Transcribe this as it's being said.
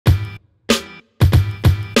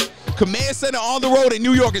Command Center on the road in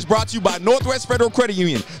New York is brought to you by Northwest Federal Credit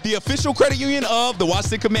Union, the official credit union of the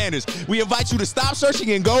Washington Commanders. We invite you to stop searching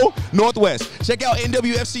and go Northwest. Check out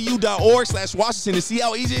nwfcu.org/Washington to see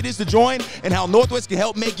how easy it is to join and how Northwest can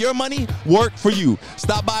help make your money work for you.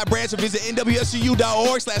 Stop by a branch or visit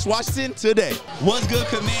nwfcu.org/Washington today. What's good,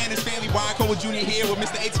 Commanders family? Brian Cole Jr. here with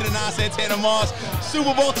Mr. 8 to the 9 Santana Moss,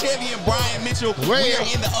 Super Bowl champion Brian Mitchell. We are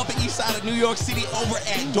in the Upper East Side of New York City over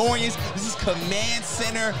at Dorian's. This is Command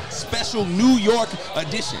Center Special New York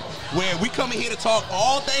edition, where we come in here to talk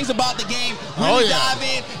all things about the game, really dive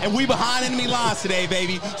in, and we behind enemy lines today,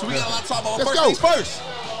 baby. So we got a lot to talk about. First things first.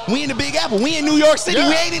 We in the Big Apple. We in New York City.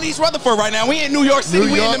 We ain't in East Rutherford right now. We in New York City.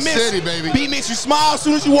 We in the midst. City, baby. B-Mitch, you smile as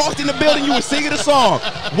soon as you walked in the building. You were singing a song.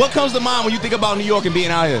 What comes to mind when you think about New York and being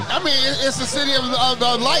out here? I mean, it's the city of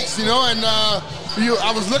lights, you know. And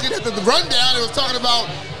I was looking at the rundown. It was talking about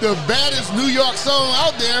the baddest New York song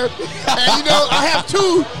out there. And you know, I have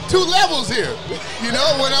two levels here. You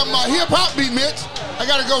know, when I'm hip hop B-Mitch, I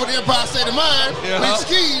got to go with the Empire State of Mind. With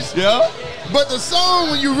skis. Yeah. But the song,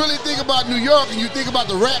 when you really think about New York and you think about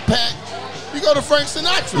the Rat Pack, you go to Frank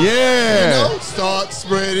Sinatra. Yeah. You know, start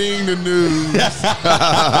spreading the news.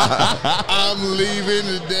 I'm leaving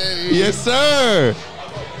today. Yes, sir.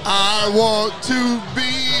 I want to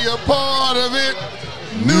be a part of it.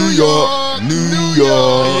 New York, New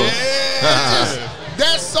York. Yeah.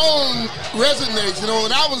 That song resonates. You know,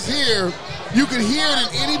 when I was here, you could hear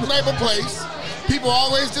it in any type of place. People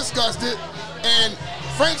always discussed it. And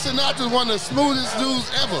Frank Sinatra is one of the smoothest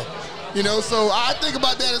dudes ever, you know, so I think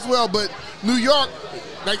about that as well. But New York,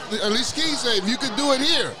 like at least Ski said, if you can do it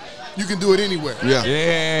here, you can do it anywhere.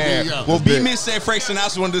 Yeah. Well, B-Mitch said Frank Sinatra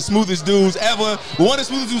is one of the smoothest dudes ever. But one of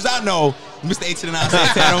the smoothest dudes I know, Mr. 8 to the 9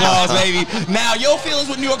 Santana Moss, baby. Now, your feelings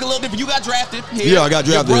with New York a little different. You got drafted here. Yeah, I got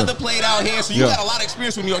drafted. Your brother played out here, so you got a lot of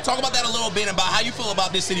experience with New York. Talk about that a little bit, about how you feel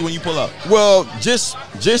about this city when you pull up. Well, just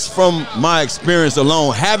from my experience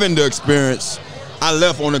alone, having the experience, I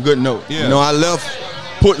left on a good note. You know, I left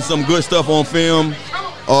putting some good stuff on film.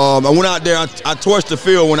 I went out there, I torched the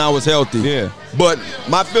field when I was healthy. Yeah. But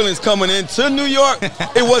my feelings coming into New York,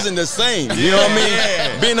 it wasn't the same. You know what I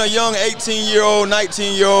mean? Being a young 18-year-old,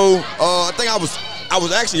 19-year-old, I think I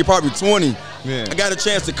was actually probably 20. Yeah. I got a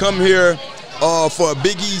chance to come here for a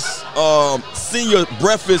Big East senior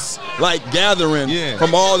breakfast gathering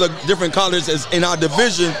from all the different colleges in our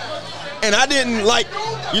division. And I didn't like,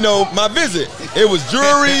 you know, my visit. It was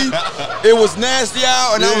jury, it was nasty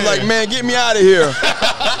out, and I was like, man, get me out of here.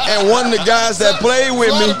 And one of the guys that played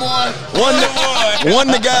with me, one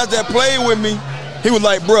of the guys that played with me, he was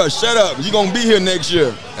like, bruh, shut up. You're going to be here next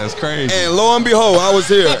year. That's crazy. And lo and behold, I was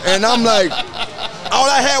here. And I'm like, all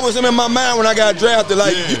I had was him in my mind when I got drafted.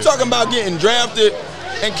 Like, you talking about getting drafted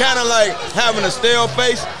and kind of like having a stale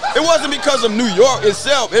face. It wasn't because of New York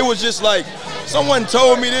itself. It was just like, someone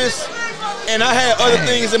told me this, and I had other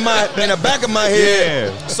things in the back of my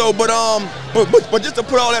head. So, but just to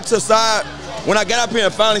put all that to the side, when I got up here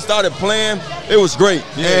and finally started playing, it was great.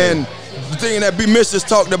 And the thing that B-Mitch just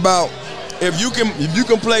talked about, if you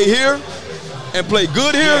can play here and play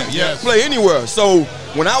good here, play anywhere. So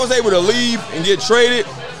when I was able to leave and get traded,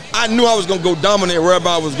 I knew I was gonna go dominate wherever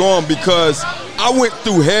I was going because I went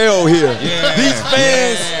through hell here.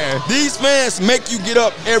 These fans make you get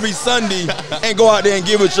up every Sunday and go out there and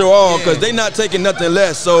give it your all because they're not taking nothing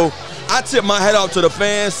less. So I tip my hat off to the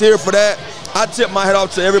fans here for that. I tip my hat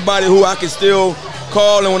off to everybody who I can still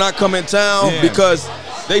call and when I come in town because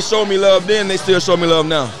they showed me love then, they still show me love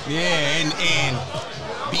now. And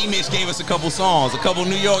B-Mitch gave us a couple songs, a couple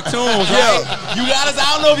New York tunes, right? You got us.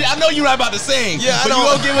 I know you're not about to sing. But you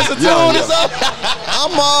gonna give us a tune or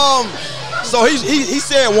something? So he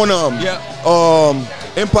said one of them.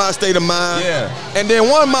 Empire State of Mind. And then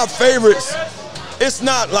one of my favorites, it's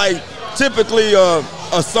not like typically a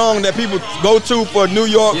song that people go to for New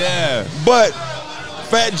York. But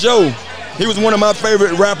Fat Joe, he was one of my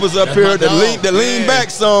favorite rappers up here. The Lean Back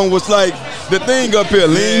song was like the thing up here.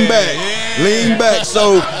 Lean back. Lean back.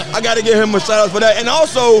 So I got to give him a shout out for that. And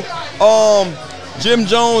also, Jim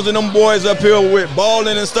Jones and them boys up here with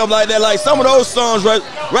Ballin' and stuff like that. Like some of those songs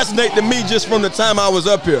resonate to me just from the time I was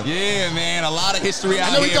up here. Yeah, man. A lot of history out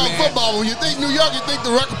here, I know we talk football. When you think New York, you think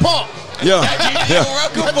the Rucker Park. They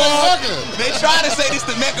try to say this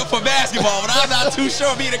the Mecca for basketball, but I'm not too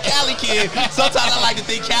sure. Being a Cali kid, sometimes I like to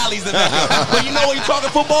think Cali's the Mecca. But you know when you're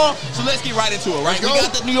talking football, so let's get right into it, right? We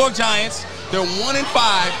got the New York Giants. They're 1-5.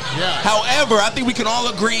 However, I think we can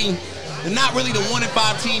all agree They're not really the 1-5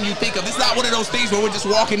 team you think of. It's not one of those things where we're just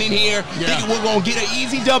walking in here thinking we're going to get an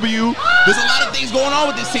easy W. There's a lot of things going on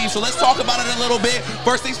with this team, so let's talk about it a little bit.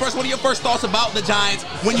 First things first, what are your first thoughts about the Giants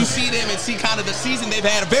when you see them and see kind of the season they've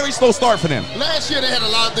had? A very slow start for them. Last year they had a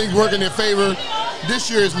lot of things working in their favor. This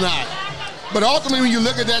year is not. But ultimately, when you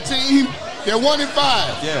look at that team, they're 1-5.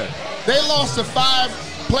 Yeah. They lost to 5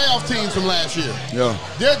 playoff teams from last year. Yeah.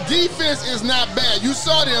 Their defense is not bad. You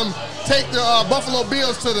saw them take the Buffalo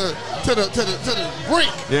Bills to the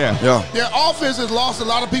brink. Yeah. Their offense has lost a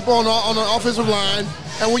lot of people on the offensive line,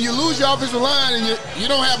 and when you lose your offensive line and you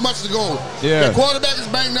don't have much to go. Yeah. Their quarterback is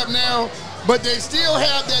banged up now, but they still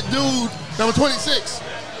have that dude, number 26,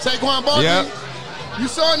 Saquon Barkley. Yep. You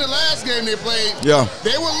saw in the last game they played. Yeah.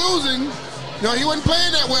 They were losing. You know, he wasn't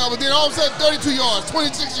playing that well, but then all of a sudden 32 yards,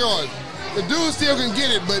 26 yards. The dude still can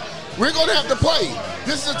get it, but we're going to have to play.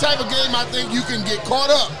 This is the type of game I think you can get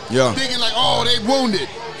caught up thinking like, oh, they wounded.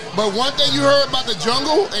 But one thing you heard about the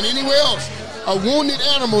jungle and anywhere else, a wounded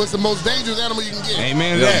animal is the most dangerous animal you can get.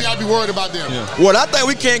 Amen. You got to be worried about them. Yeah. Well, I think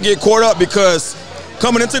we can't get caught up because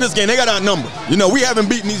coming into this game, they got our number. You know, we haven't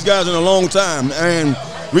beaten these guys in a long time, and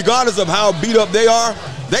regardless of how beat up they are,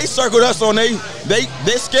 they circled us on their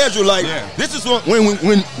schedule like this is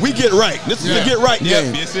when we get right. This is the get right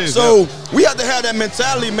game. Yes, it is, so we have to have that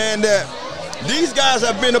mentality, man, that these guys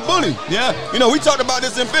have been a bully. Yeah. You know, we talked about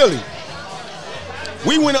this in Philly.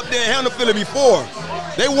 We went up there and handled Philly before.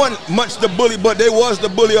 They weren't much the bully, but they was the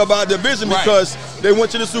bully of our division because they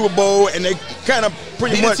went to the Super Bowl and they kind of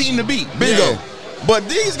pretty much the team to beat. Bingo. Yeah. But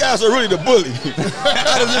these guys are really the bully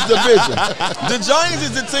out of this division. The Giants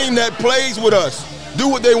is the team that plays with us, do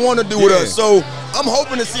what they want to do with us. So I'm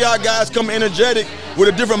hoping to see our guys come energetic with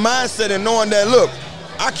a different mindset and knowing that, look,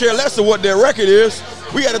 I care less of what their record is.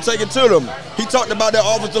 We got to take it to them. He talked about their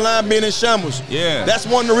offensive line being in shambles. Yeah. That's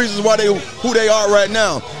one of the reasons why who they are right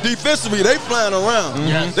now. Defensively, they flying around.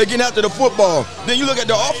 They getting after the football. Then you look at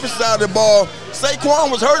the offensive side of the ball,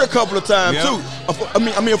 Saquon was hurt a couple of times too.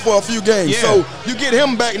 I mean for a few games. So you get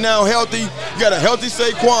him back now healthy. You got a healthy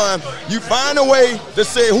Saquon. You find a way to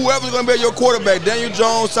say whoever's going to be your quarterback, Daniel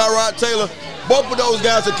Jones, Tyrod Taylor, both of those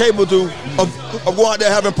guys are capable of going out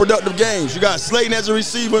there having productive games. You got Slayton as a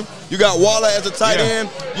receiver. You got Waller as a tight end.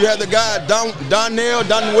 You have the guy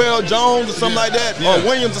Donwell Jones or something like that, or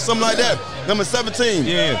Williams or something like that. Number 17.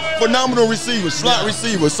 Phenomenal receivers, slot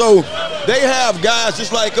receivers. So they have guys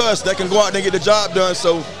just like us that can go out there and get the job done.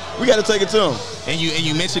 So we got to take it to them. And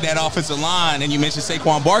you mentioned that offensive line, and you mentioned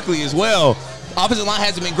Saquon Barkley as well. Offensive line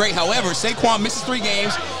hasn't been great. However, Saquon misses 3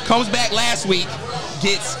 games, comes back last week,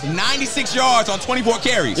 gets 96 yards on 24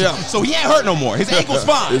 carries. So he ain't hurt no more. His ankle's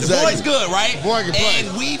fine. The boy's good, right? Boy can play.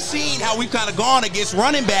 And we've seen how we've kind of gone against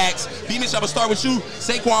running backs. B-Mitch, I'm going to start with you.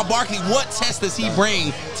 Saquon Barkley, what test does he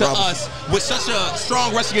bring to us with such a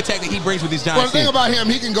strong rushing attack that he brings with these Giants? Well, the thing about him,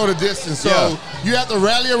 he can go the distance. So you have to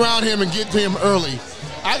rally around him and get to him early.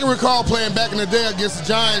 I can recall playing back in the day against the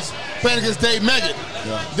Giants, playing against Dave Meggett.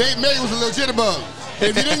 Dave Meggett was a little jitterbug.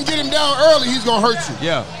 If you didn't get him down early, he's going to hurt you.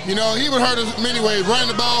 You know, he would hurt us in many ways, running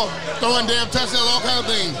the ball, throwing damn touchdowns, all kinds of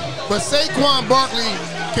things. But Saquon Barkley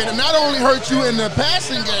can not only hurt you in the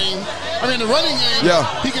passing game, the running game,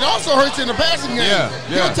 he can also hurt you in the passing game.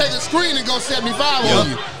 He'll take a screen and go 75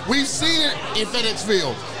 on you. We've seen it in FedEx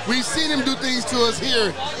Field. We've seen him do things to us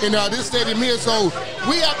here in this stadium here. So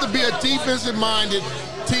we have to be a defensive-minded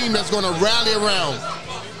team that's going to rally around.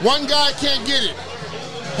 One guy can't get it.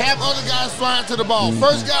 Have other guys flying to the ball.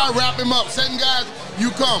 First guy, wrap him up. Second guy,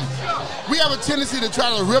 you come. We have a tendency to try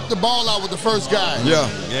to rip the ball out with the first guy.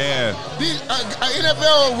 An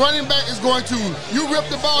NFL running back is going to, you rip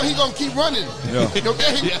the ball, he's going to keep running.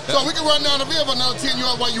 Okay? So we can run down the field for another 10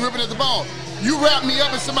 yards while you're ripping at the ball. You wrap me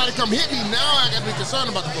up and somebody come hit me, now I got to be concerned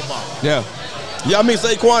about the football. I mean,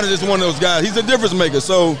 Saquon is just one of those guys. He's a difference maker.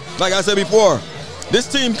 So, like I said before, this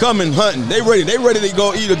team coming hunting. They ready to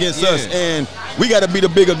go eat against us. And we got to be the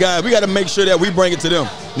bigger guys. We got to make sure that we bring it to them.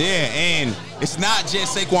 And it's not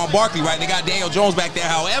just Saquon Barkley, right? They got Daniel Jones back there.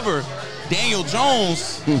 However, Daniel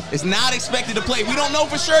Jones is not expected to play. We don't know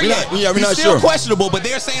for sure yet. We're He's not still sure. Questionable, but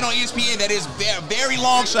they're saying on ESPN that it's a very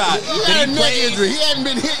long shot. He had a neck injury. He hadn't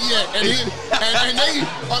been hit yet. And they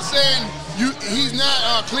are saying he's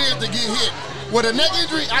not cleared to get hit. With a neck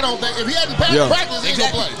injury, I don't think. If he hadn't practiced, he ain't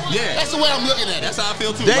going to play. That's the way I'm looking at it. That's how I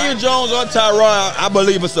feel too. Daniel Jones or Tyrod, I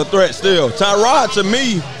believe it's a threat still. Tyrod, to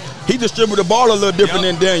me, he distributes the ball a little different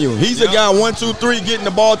than Daniel. He's a guy 1, 2, 3 getting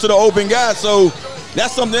the ball to the open guy. So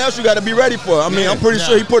that's something else you got to be ready for. I mean, I'm pretty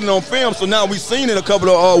sure he put it on film, so now we've seen it a couple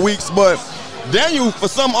of weeks. But Daniel, for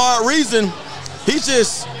some odd reason, he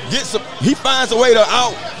finds a way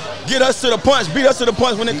to get us to the punch, beat us to the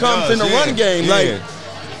punch when it comes in the run game.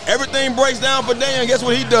 everything breaks down for Daniel. Guess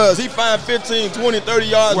what he does? He finds 15, 20, 30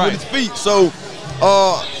 yards with his feet. So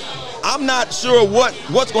I'm not sure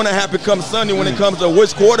what's going to happen come Sunday when it comes to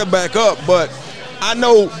which quarterback up, but I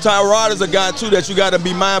know Tyrod is a guy, too, that you got to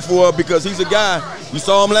be mindful of because he's a guy, you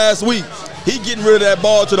saw him last week, he getting rid of that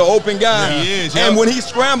ball to the open guy. Yeah, he is, and when he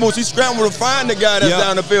scrambles to find the guy that's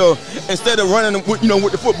down the field instead of running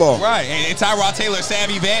with the football. Right, and Tyrod Taylor,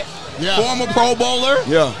 savvy vet. Former Pro Bowler,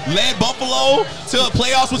 led Buffalo to the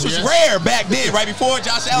playoffs, which was rare back then, right before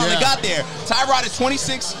Josh Allen got there. Tyrod is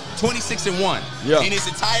 26-1 in his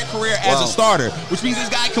entire career as a starter, which means this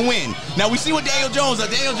guy can win. Now, we see what Daniel Jones does.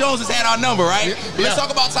 Daniel Jones has had our number, right? But let's talk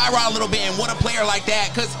about Tyrod a little bit and what a player like that,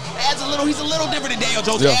 because he's a little different than Daniel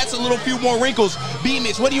Jones. Adds a few more wrinkles.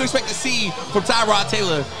 B-Mitch, what do you expect to see from Tyrod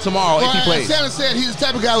Taylor tomorrow if he plays? Santana said he's the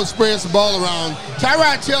type of guy who spreads the ball around.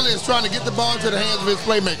 Tyrod Taylor is trying to get the ball into the hands of his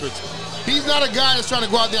playmakers. He's not a guy that's trying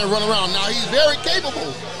to go out there and run around. Now, he's very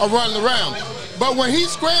capable of running around. But when he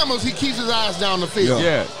scrambles, he keeps his eyes down the field.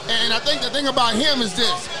 And I think the thing about him is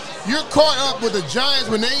this. You're caught up with the Giants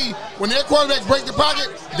when their quarterbacks break the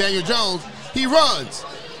pocket, Daniel Jones, he runs.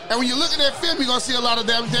 And when you look at that film, you're going to see a lot of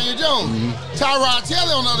that with Daniel Jones. Tyrod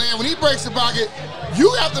Taylor, on the other hand, when he breaks the pocket,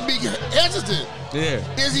 you have to be hesitant.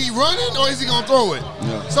 Is he running or is he going to throw it?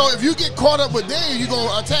 So if you get caught up with Daniel, you're going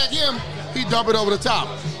to attack him, he dump it over the top.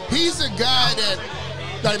 He's a guy that,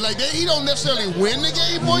 he don't necessarily win the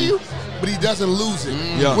game for you, but he doesn't lose it.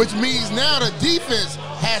 Which means now the defense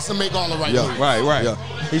has to make all the right moves. Right.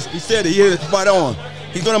 He said he hit it spot on.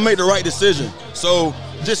 He's going to make the right decision. So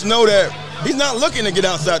just know that he's not looking to get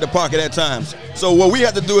outside the pocket at times. So what we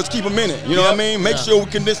have to do is keep him in it. You know what I mean? Make sure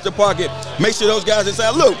we condense the pocket. Make sure those guys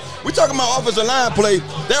inside. Look, we're talking about offensive line play.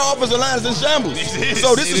 Their offensive line is in shambles.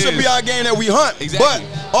 So this should be our game that we hunt. But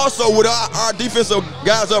also with our defensive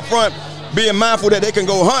guys up front being mindful that they can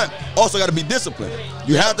go hunt, also got to be disciplined.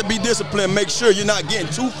 You have to be disciplined. Make sure you're not getting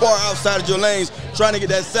too far outside of your lanes trying to get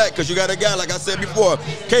that sack because you got a guy, like I said before,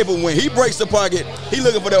 capable. When he breaks the pocket, he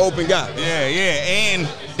looking for that open guy. And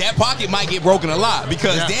that pocket might get broken a lot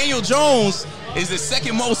because Daniel Jones is the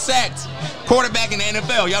second most sacked quarterback in the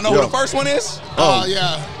NFL. Y'all know who the first one is?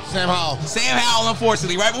 Sam Howell. Sam Howell,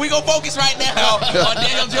 unfortunately, right? But we're going to focus right now on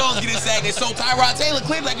Daniel Jones getting sacked. And so Tyrod Taylor,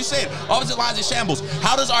 clearly, like you said, offensive line's in shambles.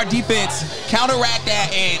 How does our defense counteract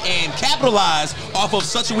that and capitalize off of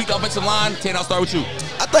such a weak offensive line? Tan, I'll start with you.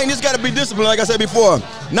 I think this got to be disciplined, like I said before.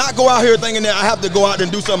 Not go out here thinking that I have to go out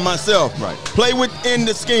and do something myself. Play within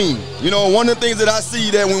the scheme. You know, one of the things that I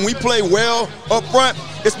see that when we play well up front,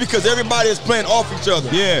 it's because everybody is playing off each other.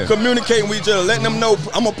 Communicating with each other, letting them know,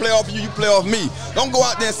 I'm going to play off you, you play off me. Don't go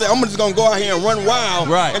out there and say, I'm just going to go out here and run wild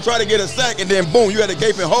and try to get a sack, and then boom, you had a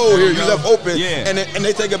gaping hole here, you left open, and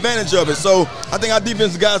they take advantage of it. So I think our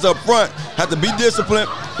defensive guys up front have to be disciplined,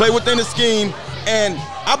 play within the scheme, and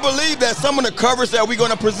I believe that some of the coverage that we're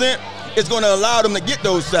going to present is going to allow them to get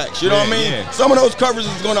those sacks. You know what I mean? Some of those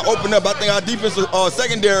coverages is going to open up. I think our defensive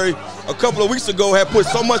secondary a couple of weeks ago had put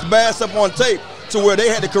so much bad stuff on tape to where they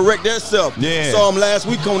had to correct themselves. Saw them last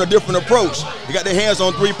week on a different approach. They got their hands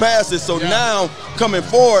on 3 passes. So now coming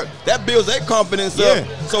forward, that builds their confidence up.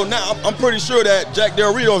 So now I'm pretty sure that Jack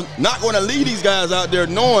Del Rio's not going to lead these guys out there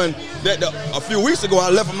knowing that a few weeks ago I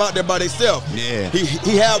left them out there by themselves.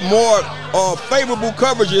 He had more favorable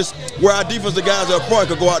coverages where our defensive guys up front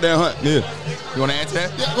could go out there and hunt. You want to add to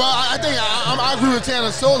that? Well, I think I agree with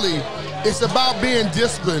Tanner solely. It's about being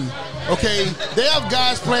disciplined. Okay, they have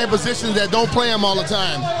guys playing positions that don't play them all the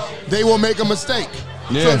time. They will make a mistake.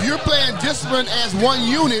 So if you're playing discipline as one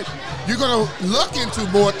unit, you're going to look into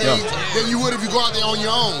more things than you would if you go out there on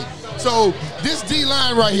your own. So this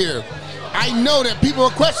D-line right here, I know that people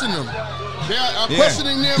are questioning them. They are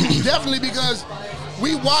questioning them definitely because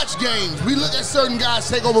we watch games. We look at certain guys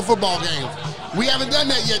take over football games. We haven't done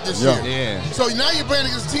that yet this year. So now you're playing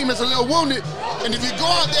against a team that's a little wounded, and if you go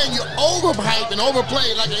out there and you overhype and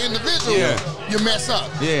overplay like an individual, you mess up.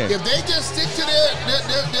 If they just stick to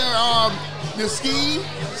their scheme,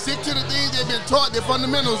 stick to the things they've been taught, their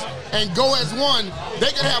fundamentals, and go as one,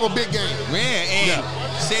 they can have a big game. And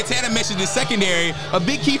Santana mentioned the secondary. A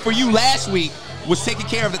big key for you last week was taking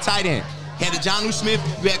care of the tight end. Had the Jonnu Smith,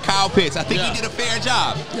 we had Kyle Pitts. I think he did a fair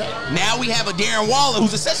job. Now we have a Darren Waller,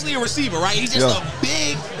 who's essentially a receiver, right? He's just a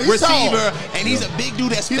big receiver, and he's a big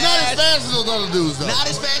dude that's fast. He's not as fast as those other dudes, though. Not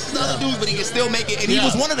as fast as other dudes, but he can still make it. And he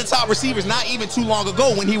was one of the top receivers not even too long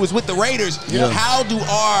ago when he was with the Raiders. How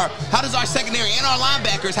does our secondary and our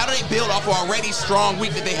linebackers, how do they build off of our already strong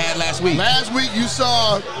week that they had last week? Last week you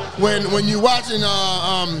saw when you're watching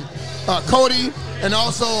Cody and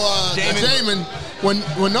also Jamin, when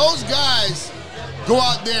those guys go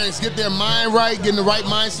out there and get their mind right, get in the right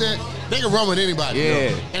mindset, they can run with anybody.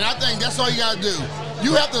 Yeah. And I think that's all you got to do.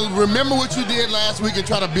 You have to remember what you did last week and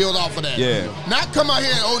try to build off of that. Yeah. Not come out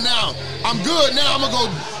here and, now I'm good. Now I'm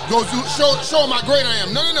going to go show them how great I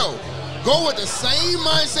am. No. Go with the same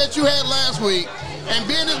mindset you had last week and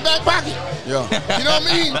be in his back pocket. Yeah. You know what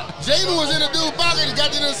I mean? Jamin was in the dude's pocket and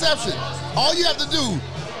got the interception. All you have to do,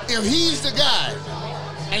 if he's the guy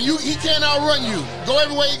and he can't outrun you, go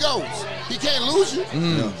everywhere he goes. He can't lose you.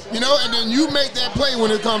 You know, and then you make that play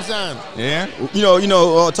when it comes down. Yeah.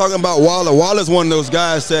 Talking about Waller. Waller's one of those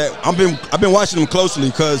guys that I've been watching him closely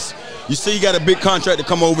because you see he got a big contract to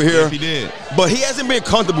come over here. Yes, he did. But he hasn't been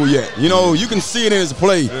comfortable yet. You know, you can see it in his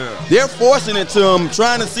play. Yeah. They're forcing it to him,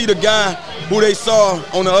 trying to see the guy who they saw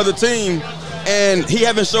on the other team, and he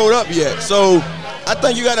haven't showed up yet. So I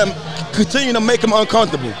think you got to continue to make him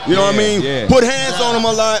uncomfortable. You know what I mean? Yeah. Put hands on him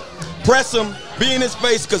a lot, press him, be in his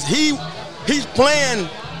face, because he's playing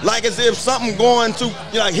like as if something going to,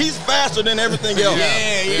 like he's faster than everything else.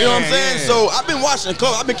 You know what I'm saying? So I've been watching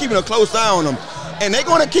close. I've been keeping a close eye on him. And they're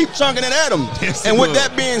going to keep chunking it at him. Yes, and with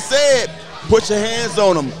that being said, put your hands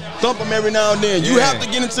on him. Thump him every now and then. You have to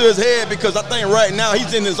get into his head because I think right now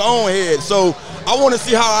he's in his own head. So I want to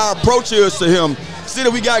see how our approach is to him. See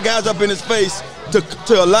that we got guys up in his face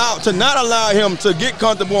to not allow him to get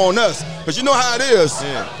comfortable on us. Because you know how it is.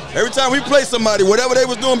 Every time we play somebody, whatever they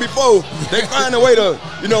was doing before, they find a way to,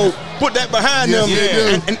 put that behind them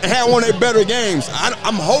and have one of their better games.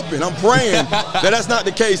 I'm hoping, I'm praying that that's not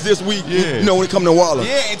the case this week, when it comes to Waller.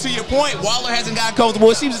 Yeah, and to your point, Waller hasn't gotten comfortable.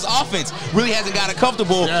 It seems his offense really hasn't gotten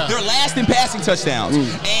comfortable. They're last in passing touchdowns.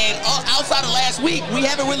 And outside of last week, we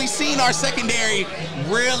haven't really seen our secondary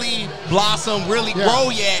really blossom, really grow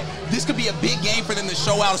yet. This could be a big game for them to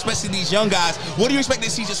show out, especially these young guys. What do you expect to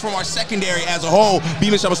see just from our secondary as a whole?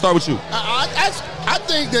 B-Mitch, I'm going to start with you. I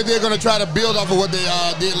think that they're going to try to build off of what they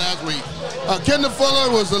did last week. Kendall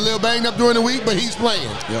Fuller was a little banged up during the week, but he's playing.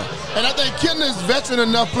 And I think Kendall is veteran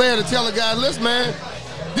enough player to tell the guys, listen, man,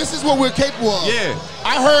 this is what we're capable of.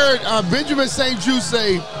 I heard Benjamin St. Just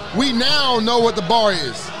say, we now know what the bar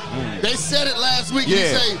is. They said it last week.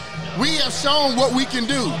 They say, we have shown what we can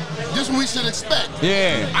do. This is what we should expect.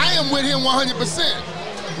 I am with him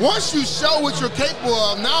 100%. Once you show what you're capable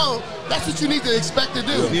of, now that's what you need to expect to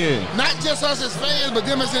do. Not just us as fans, but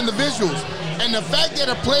them as individuals. And the fact that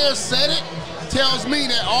a player said it tells me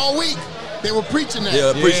that all week they were preaching that.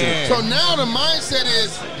 So now the mindset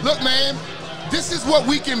is, look, man, this is what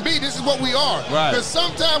we can be. This is what we are. Because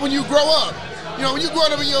sometimes when you grow up, when you grow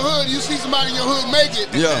up in your hood, you see somebody in your hood make it.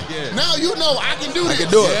 Now you know I can do this. I can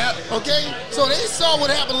do it. Okay? So they saw what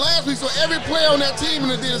happened last week. So every player on that team in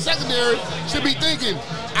the secondary should be thinking,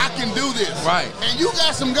 I can do this. And you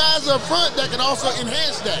got some guys up front that can also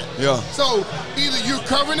enhance that. So either you're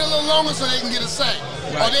covering a little longer so they can get a sack,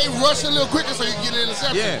 or they rush a little quicker so you can get an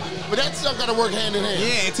interception. But that stuff got to work hand in hand.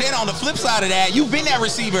 And Ted, on the flip side of that, you've been that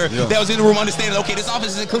receiver that was in the room understanding, okay, this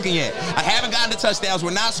offense isn't clicking yet. I haven't gotten the touchdowns.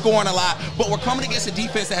 We're not scoring a lot, but we're coming against a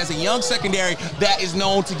defense that has a young secondary that is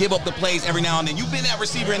known to give up the plays every now and then. You've been that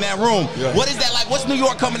receiver in that room. What is that like? What's New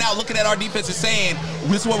York coming out, looking at our defense and saying,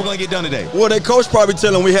 this is what we're going to get done today? Well, their coach probably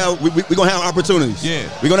telling we're going to have opportunities.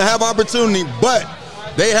 We're going to have opportunity, but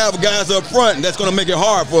they have guys up front that's going to make it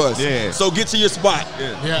hard for us. So get to your spot.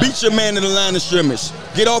 Beat your man in the line of scrimmage.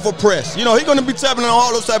 Get off a press. He's going to be tapping on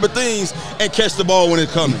all those type of things and catch the ball when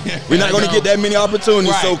it's coming. We're not going to get that many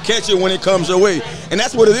opportunities, so catch it when it comes your way. And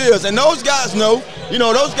that's what it is. And those guys know.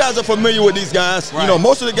 Those guys are familiar with these guys.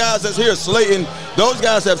 Most of the guys that's here, Slayton, those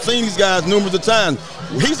guys have seen these guys numerous of times.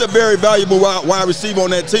 He's a very valuable wide receiver on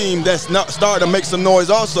that team that's not starting to make some noise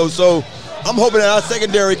also. So I'm hoping that our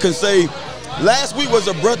secondary can say, last week was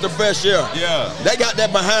a breath of fresh air. They got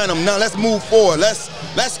that behind them. Now let's move forward. Let's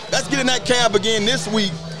get in that cab again this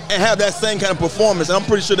week and have that same kind of performance. And I'm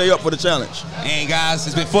pretty sure they're up for the challenge. And guys,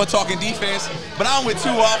 it's been fun talking defense, but I'm with two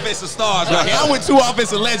offensive stars right here. I'm with two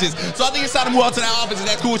offensive legends. So I think it's time to move on to that offense. Is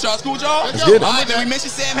that cool with y'all? It's cool with y'all? Let's get it. All right, then we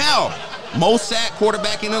mentioned Sam Howell. Most sacked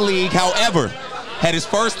quarterback in the league. However, had his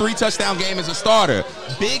first 3 touchdown game as a starter.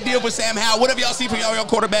 Big deal for Sam Howell. What have y'all seen from y'all young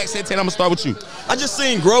quarterback? Santana, I'm going to start with you. I just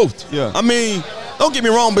seen growth. I mean, don't get me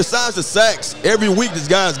wrong, besides the sacks, every week this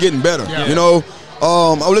guy's getting better. I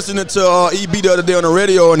was listening to EB the other day on the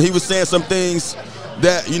radio, and he was saying some things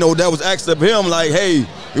that, that was asked of him, like, hey,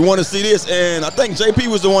 we want to see this. And I think JP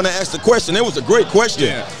was the one that asked the question. It was a great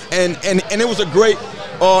question. And it was a great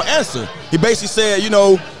answer. He basically said,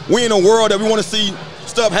 we in a world that we want to see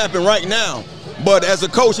stuff happen right now. But as a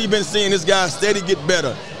coach, he's been seeing this guy steady get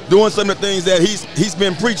better. doing some of the things that he's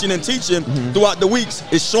been preaching and teaching throughout the weeks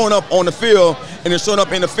is showing up on the field and it's showing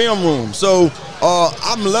up in the film room. So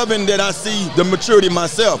I'm loving that I see the maturity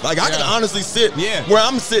myself. Like I can honestly sit where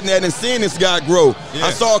I'm sitting at and seeing this guy grow.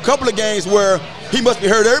 I saw a couple of games where he must be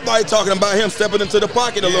heard everybody talking about him stepping into the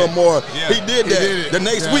pocket a little more. He did that. The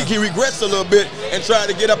next week he regressed a little bit and tried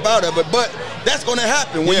to get up out of it. But that's going to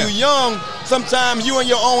happen. When you're young, sometimes you in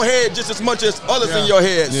your own head just as much as others in your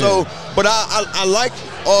head. So, but I like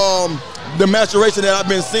the maturation that I've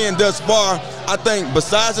been seeing thus far. I think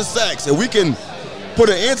besides the sacks, if we can put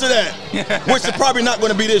an end to that, which is probably not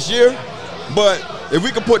going to be this year, but if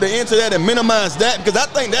we can put an end to that and minimize that, because I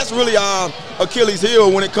think that's really our Achilles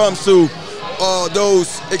heel when it comes to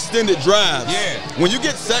those extended drives. When you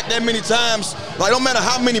get sacked that many times, like no matter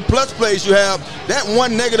how many plus plays you have, that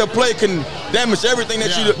one negative play can damage everything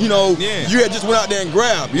that you had just went out there and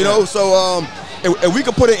grabbed. You know, so if we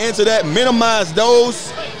can put an end to that, minimize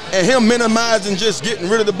those, and him minimizing just getting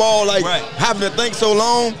rid of the ball, like having to think so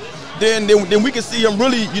long, then we can see him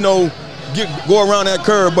really, go around that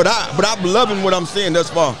curve. But I'm loving what I'm seeing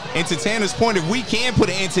thus far. And to Tanner's point, if we can put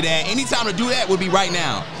an end to that, any time to do that would be right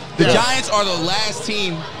now. The Giants are the last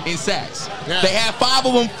team in sacks. They have 5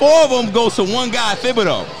 of them, 4 of them goes to one guy,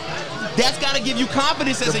 Thibodeau. That's got to give you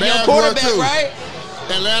confidence as a young quarterback, right?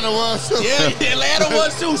 Atlanta was too. Yeah, Atlanta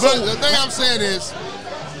was too. So the thing I'm saying is,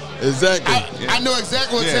 I know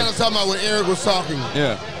exactly what Tanner's talking about when Eric was talking.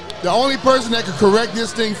 The only person that can correct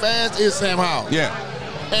this thing fast is Sam Howell.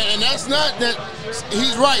 And that's not that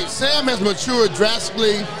he's right. Sam has matured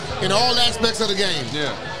drastically in all aspects of the game,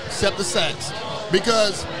 except the sacks.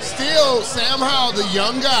 Because still, Sam Howell, the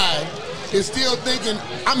young guy, is still thinking,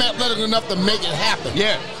 I'm athletic enough to make it happen.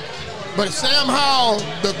 But Sam Howell,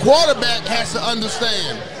 the quarterback, has to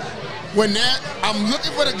understand, when I'm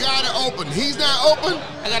looking for the guy to open. He's not open,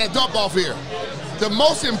 I got to dump off here. The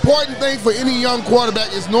most important thing for any young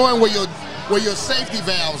quarterback is knowing where your safety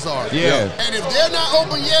valves are. And if they're not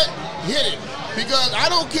open yet, hit it. Because I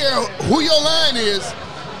don't care who your line is,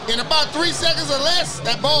 in about 3 seconds or less,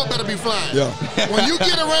 that ball better be flying. When you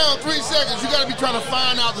get around 3 seconds, you got to be trying to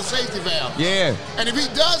find out the safety valve. And if he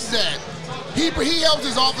does that, he helps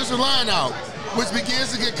his offensive line out, which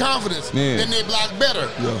begins to get confidence. Then they block better.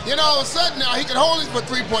 Then all of a sudden now he can hold it for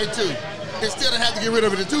 3.2 instead of have to get rid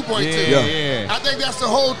of it at 2.2. I think that's the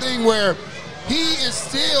whole thing where he is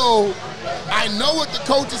still, I know what the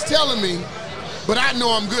coach is telling me, but I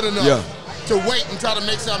know I'm good enough to wait and try to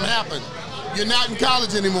make something happen. You're not in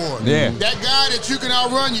college anymore. That guy that you can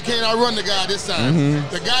outrun, you can't outrun the guy this time.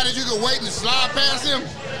 The guy that you can wait and slide past him,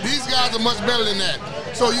 these guys are much better than that.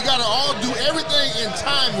 So you got to all do everything in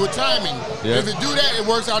time with timing. If you do that, it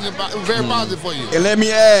works out very positive for you. And let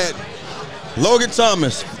me add, Logan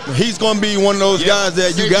Thomas, he's going to be one of those guys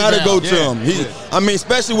that you got to go to him. I mean,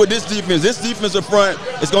 especially with this defense. This defensive front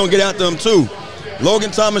is going to get after him too.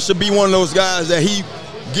 Logan Thomas should be one of those guys that he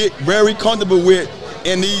get very comfortable with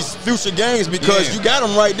in these future games because you got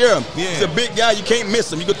him right there. He's a big guy. You can't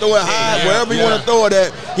miss him. You can throw it high, wherever you want to throw it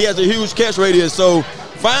at. He has a huge catch radius. So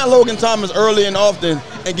find Logan Thomas early and often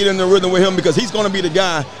and get in the rhythm with him because he's going to be the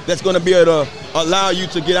guy that's going to be able to allow you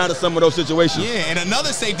to get out of some of those situations. And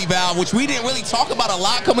another safety valve, which we didn't really talk about a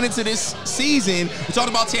lot coming into this season. We talked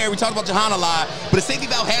about Terry, we talked about Jahan a lot, but the safety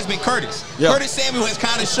valve has been Curtis. Curtis Samuel has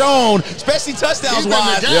kind of shown, especially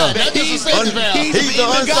touchdowns-wise, that he's the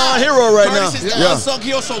unsung hero right now. Curtis is the unsung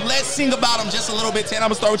hero, so let's sing about him just a little bit. Tan,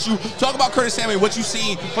 I'm going to start with you. Talk about Curtis Samuel, what you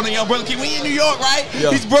seen from the young Brooklyn kid. We in New York, right?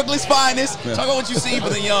 He's Brooklyn's finest. Talk about what you seen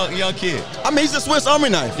from the young kid. I mean, he's a Swiss Army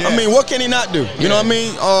knife. I mean, what can he not do? You know what I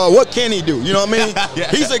mean? What can he do? You know what I mean?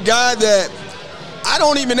 He's a guy that I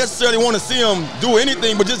don't even necessarily want to see him do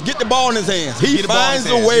anything but just get the ball in his hands. He finds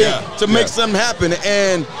a way to make something happen.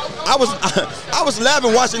 And I was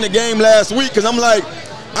laughing watching the game last week because I'm like,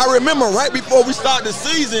 I remember right before we started the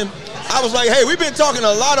season, I was like, hey, we've been talking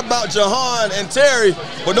a lot about Jahan and Terry,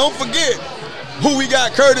 but don't forget who we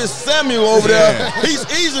got, Curtis Samuel over there. He's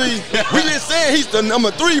easily, we been saying he's the number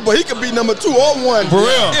 3, but he could be number 2 or 1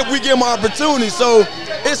 if we give him opportunity. So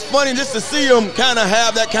it's funny just to see him kind of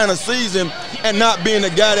have that kind of season and not being the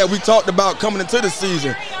guy that we talked about coming into the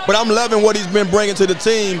season. But I'm loving what he's been bringing to the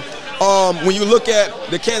team. When you look at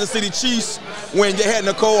the Kansas City Chiefs, when you had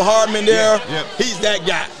Nicole Hardman there, he's that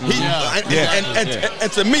guy.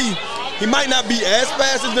 And to me, he might not be as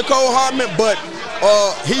fast as Nicole Hardman, but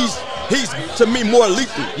he's to me more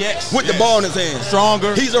lethal with the ball in his hands.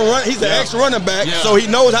 Stronger. He's an ex-running back, so he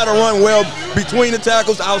knows how to run well between the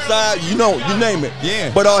tackles, outside, you name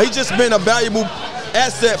it. But he's just been a valuable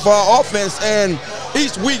asset for our offense, and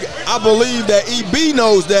each week, I believe that EB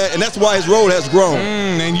knows that, and that's why his role has grown.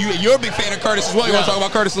 And you're a big fan of Curtis as well. You want to talk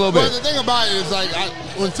about Curtis a little bit? Well, the thing about it is, like,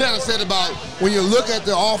 when Tanner said about when you look at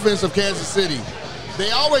the offense of Kansas City,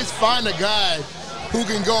 they always find a guy who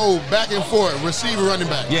can go back and forth, receiver, running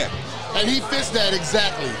back. Yeah. And he fits that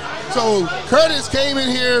exactly. So Curtis came in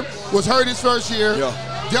here, was hurt his first year,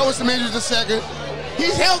 dealt with some injuries the second.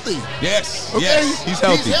 He's healthy. Yes. Okay? Yes. He's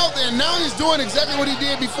healthy. He's healthy, and now he's doing exactly what he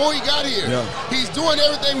did before he got here. Yeah. He's doing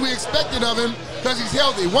everything we expected of him because he's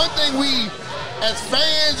healthy. One thing we, as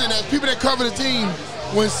fans and as people that cover the team,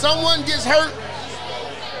 when someone gets hurt,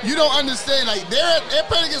 you don't understand. Like, they're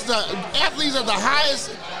playing against the athletes at the highest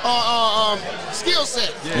skill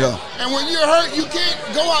set. Yeah. And when you're hurt, you can't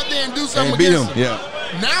go out there and do something beat against him.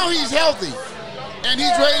 him. Now he's healthy, and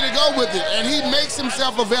he's ready to go with it, and he makes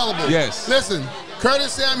himself available. Yes. Listen,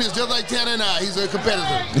 Curtis Samuel's just like Tanner and I. He's a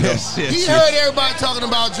competitor. Yes. He heard everybody talking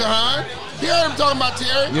about Jahan. He heard him talking about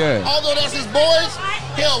Terry. Yeah. Although that's his boys,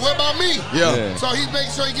 hell, what about me? Yeah. So he's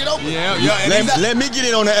making sure he get open. Let me get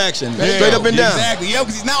in on the action. Straight up and down. Exactly. Yeah,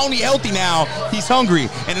 because he's not only healthy now, he's hungry.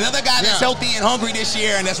 And another guy that's healthy and hungry this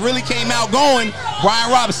year and that's really came out going,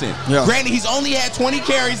 Brian Robinson. Yeah. Granted, he's only had 20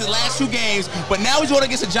 carries the last 2 games, but now he's going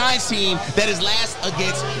against a Giants team that is last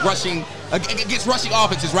against rushing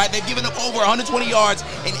offenses, right? They've given up over 120 yards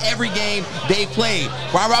in every game they've played.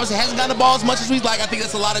 Brian Robinson hasn't gotten the ball as much as we'd like. I think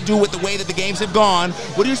that's a lot to do with the way that the games have gone.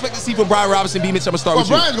 What do you expect to see from Brian Robinson? B-Mitch, I'm going to start with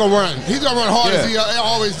you. Brian's going to run. He's going to run hard as he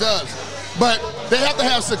always does. But they have to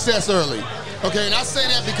have success early. Okay, and I say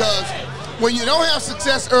that because when you don't have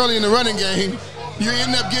success early in the running game, you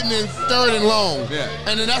end up getting in 3rd and long. Yeah.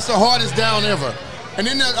 And then that's the hardest down ever. And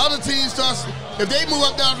then the other team starts, if they move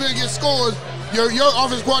up downfield and get scores, your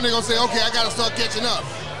offensive coordinator going to say, okay, I got to start catching up.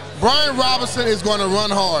 Brian Robinson is going to run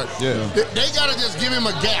hard. Yeah. They got to just give him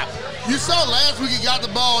a gap. You saw last week he got the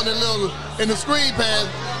ball in the screen pass.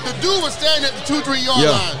 The dude was standing at the 2-3 yard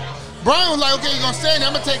line. Brian was like, okay, you're going to stand there,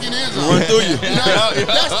 I'm going to take you in the end zone. Run through you.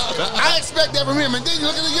 I expect that from him. And then you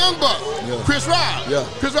look at the young buck, Chris Rob.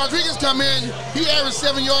 Chris Rodriguez come in, he averaged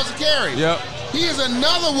 7 yards a carry. He is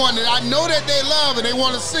another one that I know that they love and they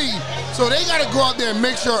want to see. So they got to go out there and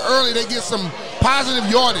make sure early they get some positive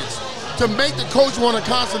yardage to make the coach want to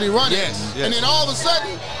constantly run it. And then all of a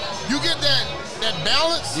sudden, you get that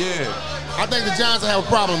balance. I think the Giants will have a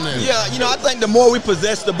problem there. Yeah, I think the more we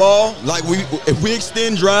possess the ball, like if we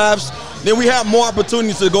extend drives, then we have more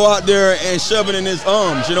opportunities to go out there and shove it in his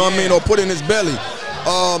arms, you know what I mean, or put it in his belly.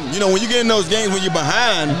 When you get in those games when you're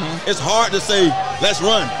behind, it's hard to say, let's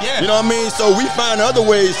run. You know what I mean? So we find other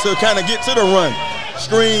ways to kind of get to the run.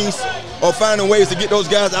 Screens or finding ways to get those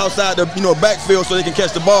guys outside the backfield so they can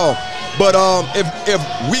catch the ball. But if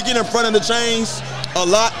we get in front of the chains a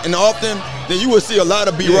lot and often, then you will see a lot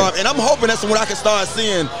of B-Rob. And I'm hoping that's what I can start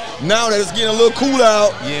seeing now that it's getting a little cool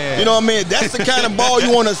out. You know what I mean? That's the kind of ball you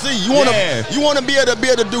want to see. You want to be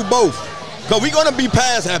able to do both. Because we're going to be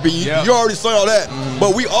pass happy. You already saw that.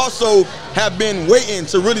 But we also have been waiting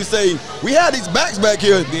to really say, we have these backs back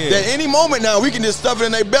here that any moment now we can just stuff it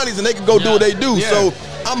in their bellies and they can go do what they do. So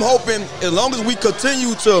I'm hoping as long as we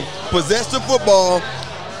continue to possess the football,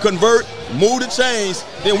 convert, move the chains,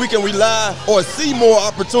 then we can rely or see more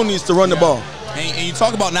opportunities to run the ball. And you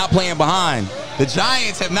talk about not playing behind. The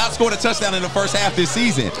Giants have not scored a touchdown in the first half this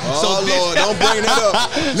season. Lord, don't bring that up.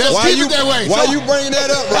 Let's keep it that way. Why are you bringing that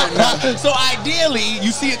up right now? So ideally, you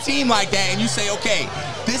see a team like that and you say, okay,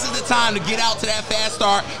 this is the time to get out to that fast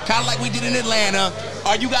start, kind of like we did in Atlanta.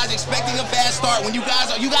 Are you guys expecting a fast start when you guys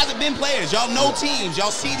have been players? Y'all know teams. Y'all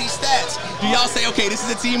see these stats. Do y'all say, okay, this is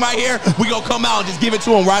a team right here, we gonna come out and just give it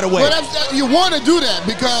to them right away? Well, you want to do that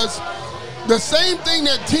because the same thing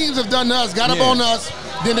that teams have done to us, got up on us,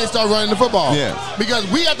 then they start running the football. Because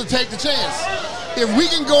we have to take the chance. If we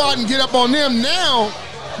can go out and get up on them now,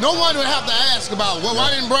 no one would have to ask about, well,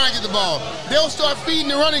 why didn't Brian get the ball? They'll start feeding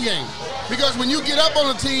the running game. Because when you get up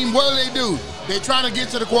on a team, what do? They're trying to get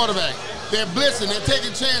to the quarterback. They're blitzing. They're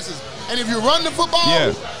taking chances. And if you run the football,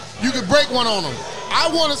 you can break one on them. I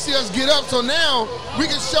want to see us get up so now we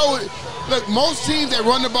can show it. Look, most teams that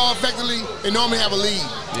run the ball effectively, they normally have a lead.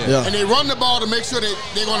 And they run the ball to make sure that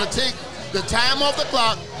they're going to take the time off the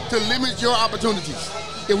clock to limit your opportunities.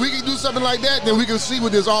 If we can do something like that, then we can see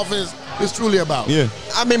what this offense is truly about.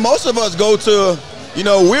 I mean, most of us go to,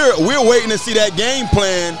 we're waiting to see that game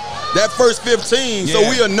plan, that first 15, so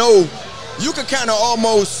we'll know. You can kind of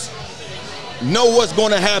almost know what's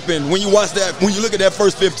going to happen when you watch that, when you look at that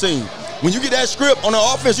first 15. when you get that script on the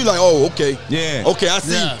offense, you're like, oh, okay. Yeah. Okay, I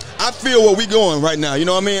see. Yeah. I feel where we going right now. You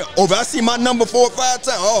know what I mean? Or if I see my number 4 or 5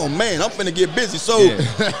 times, oh, man, I'm finna get busy. So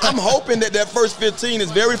I'm hoping that first 15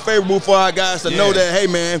 is very favorable for our guys to know that, hey,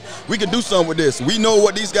 man, we can do something with this. We know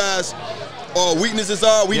what these guys' weaknesses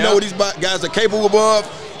are. We know what these guys are capable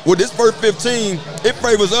of. With this first 15, it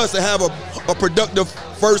favors us to have a productive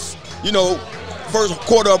first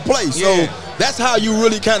quarter of play. So that's how you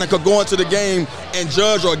really kind of could go into the game and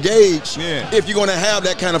judge or gauge if you're going to have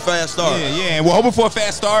that kind of fast start. Yeah, and we're hoping for a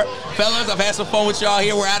fast start. Fellas, I've had some fun with y'all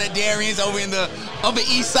here. We're out at Darian's over in the upper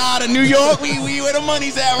east side of New York. We where the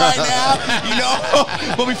money's at right now, you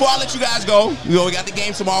know. But before I let you guys go, we got the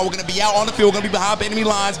game tomorrow. We're going to be out on the field. We're going to be behind enemy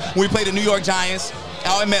lines when we play the New York Giants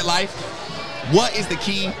out in MetLife. What is the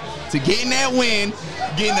key to getting that win,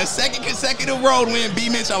 getting a second consecutive road win?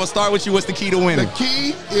 B-Mitch, I will start with you. What's the key to winning? The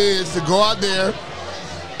key is to go out there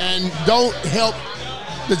and don't help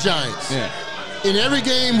the Giants. Yeah. In every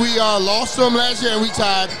game we lost to them last year and we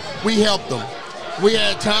tied, we helped them. We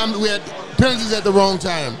had penalties at the wrong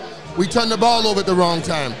time. We turned the ball over at the wrong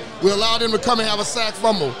time. We allowed them to come and have a sack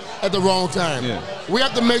fumble at the wrong time. Yeah. We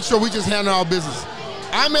have to make sure we just handle our business.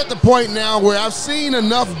 I'm at the point now where I've seen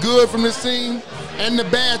enough good from this team and the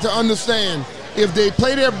bad to understand if they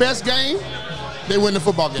play their best game, they win the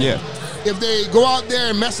football game. Yeah. If they go out there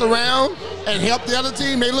and mess around and help the other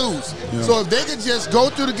team, they lose. Yeah. So if they could just go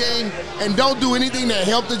through the game and don't do anything that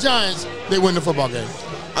help the Giants, they win the football game.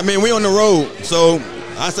 I mean, we on the road, so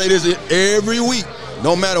I say this every week.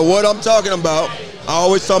 No matter what I'm talking about, I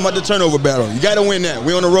always talk about the turnover battle. You got to win that.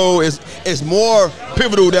 We on the road. It's more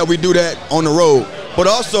pivotal that we do that on the road. But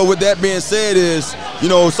also, with that being said, is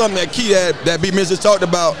something that key that B-Mitch just talked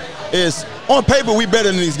about is on paper we better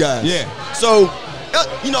than these guys. Yeah. So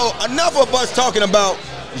enough of us talking about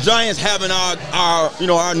Giants having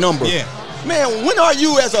our number. Yeah. Man, when are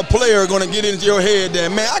you as a player going to get into your head that,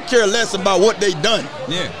 man, I care less about what they done.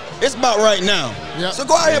 Yeah. It's about right now. Yep. So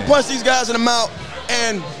go out here and punch these guys in the mouth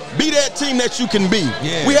and be that team that you can be.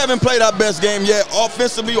 Yeah. We haven't played our best game yet,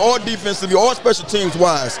 offensively or defensively or special teams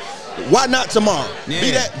wise. Why not tomorrow?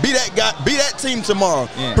 Yeah. Be that guy, be that team tomorrow.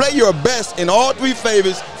 Yeah. Play your best in all 3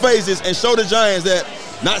 phases and show the Giants that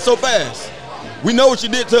not so fast. We know what you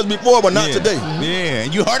did to us before, but not today. Yeah,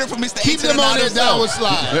 you heard it from Mr. Keep them on that downward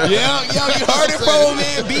slide. Yeah, you heard it from him,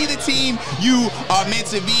 man. Be the team you are meant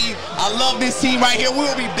to be. I love this team right here. We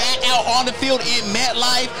will be back out on the field in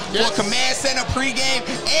MetLife for Command Center pregame,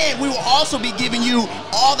 and we will also be giving you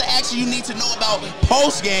all the action you need to know about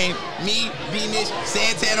postgame. Me, B-Mitch,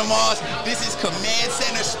 Santana Moss. This is Command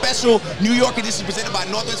Center Special New York edition presented by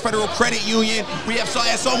Northwest Federal Credit Union. We have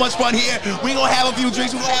had so much fun here. We're going to have a few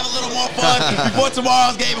drinks. We're going to have a little more fun before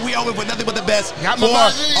tomorrow's game, and we open for nothing but the best for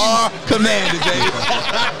our Commanders, baby.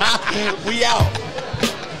 We out.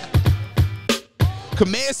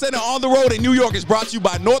 Command Center on the road in New York is brought to you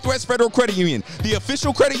by Northwest Federal Credit Union, the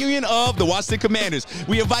official credit union of the Washington Commanders.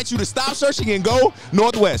 We invite you to stop searching and go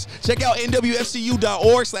Northwest. Check out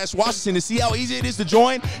nwfcu.org/Washington to see how easy it is to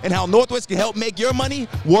join and how Northwest can help make your money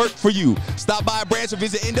work for you. Stop by a branch or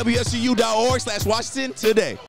visit nwfcu.org/Washington today.